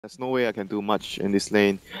There's no way I can do much in this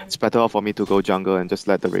lane. It's better off for me to go jungle and just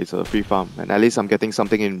let the Razor free farm. And at least I'm getting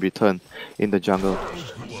something in return in the jungle.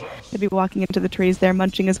 Could be walking into the trees there,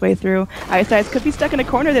 munching his way through. Ice could be stuck in a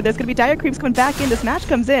corner there. There's going to be dire creeps coming back in. This match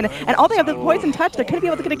comes in, and all they have the poison touch. They're going to be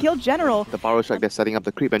able to get a kill General. The Power Strike, they're setting up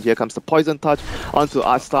the creep, and here comes the poison touch onto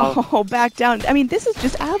Artstyle. Oh, back down. I mean, this is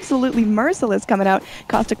just absolutely merciless coming out.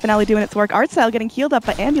 Caustic Finale doing its work. Artstyle getting healed up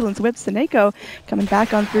by Ambulance Whip. Seneko coming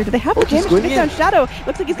back on through. Do they have the damage to take down Shadow?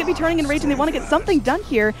 Looks like he's going to be turning in rage, and they want to get something done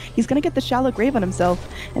here. He's going to get the shallow grave on himself.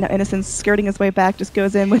 And now Innocence skirting his way back just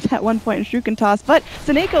goes in with that 1 point and Shuriken toss. But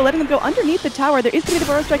Seneko letting them go underneath the tower. There is going to be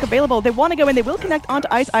the Burrow Strike available. They want to go in. They will connect onto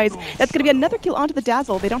Ice. That's going to be another kill onto the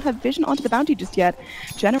Dazzle. They don't have vision onto the Bounty just yet.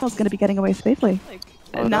 General's going to be getting away safely.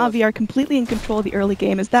 Navi are completely in control of the early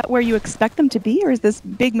game. Is that where you expect them to be, or is this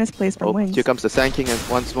big misplace from Wings? Here comes the Sand King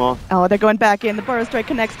once more. Oh, they're going back in. The Burrow Strike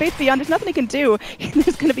connects. Faith Beyond, there's nothing he can do.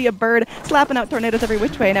 There's going to be a bird slapping out tornadoes every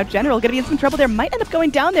which way. Now General going to be in some trouble there. Might end up going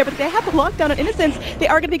down there, but they have the lockdown on Innocence. They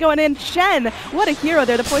are going to be going in. Shen, what a hero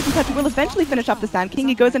there. The Poison Touch will eventually finish off the Sand King.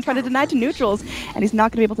 He goes in trying to deny to neutrals, and he's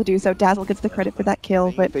not going to be able to do so. Dazzle gets the credit for that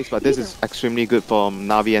kill. But this is extremely good from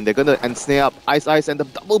Navi, and they're going to ensnare up Ice and the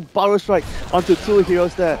double Burrow Strike onto two heroes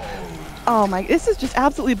there. Oh my, this is just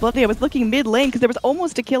absolutely bloody. I was looking mid lane because there was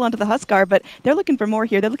almost a kill onto the Huskar, but they're looking for more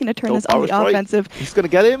here. They're looking to turn this on the offensive. He's going to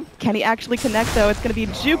get him. Can he actually connect though? It's going to be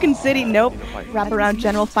Jukin City. Nope. Wrap around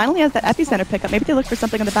General. Finally has that epicenter pickup. Maybe they look for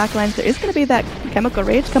something on the back lines. There is going to be that Chemical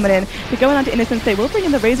Rage coming in. They're going on to Innocence. They will bring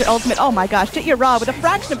in the Razor Ultimate. Oh my gosh. Jit Raw with a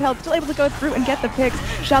fraction of health, still able to go through and get the picks.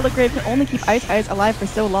 Shallow Grave can only keep Ice alive for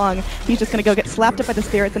so long. He's just going to go get slapped up by the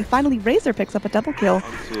spirits, and finally Razor picks up a double kill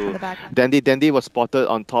on the back. Dandy was spotted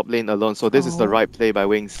on top lane alone, so this is the right play by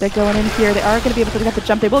Wings. They're going in here. They are going to be able to get the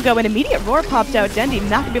jump. They will go in. Immediate roar popped out. Dendi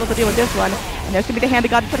not going to be able to deal with this one. And there's going to be the hand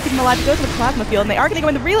of God to try to keep him alive. He goes with Plasma Field, and they are going to go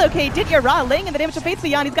in the relocate. Didya Ra laying in the damage to Fates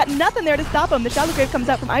Beyond. He's got nothing there to stop him. The Shallow Grave comes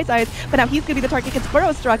out from Ice, but now he's going to be the target. Gets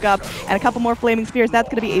Burrow struck up, and a couple more Flaming Spears. That's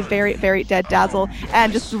going to be a very, very dead Dazzle.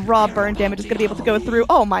 And just raw burn damage is going to be able to go through.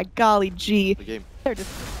 Oh my golly gee. They're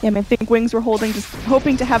just, I think Wings were holding, just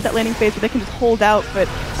hoping to have that landing phase where they can just hold out, but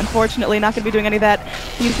unfortunately not going to be doing any of that.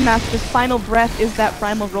 Beastmaster's final breath is that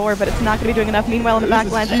primal roar, but it's not going to be doing enough. Meanwhile, in the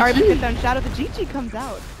back lines, they are able to get down Shadow. The GG comes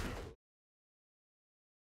out.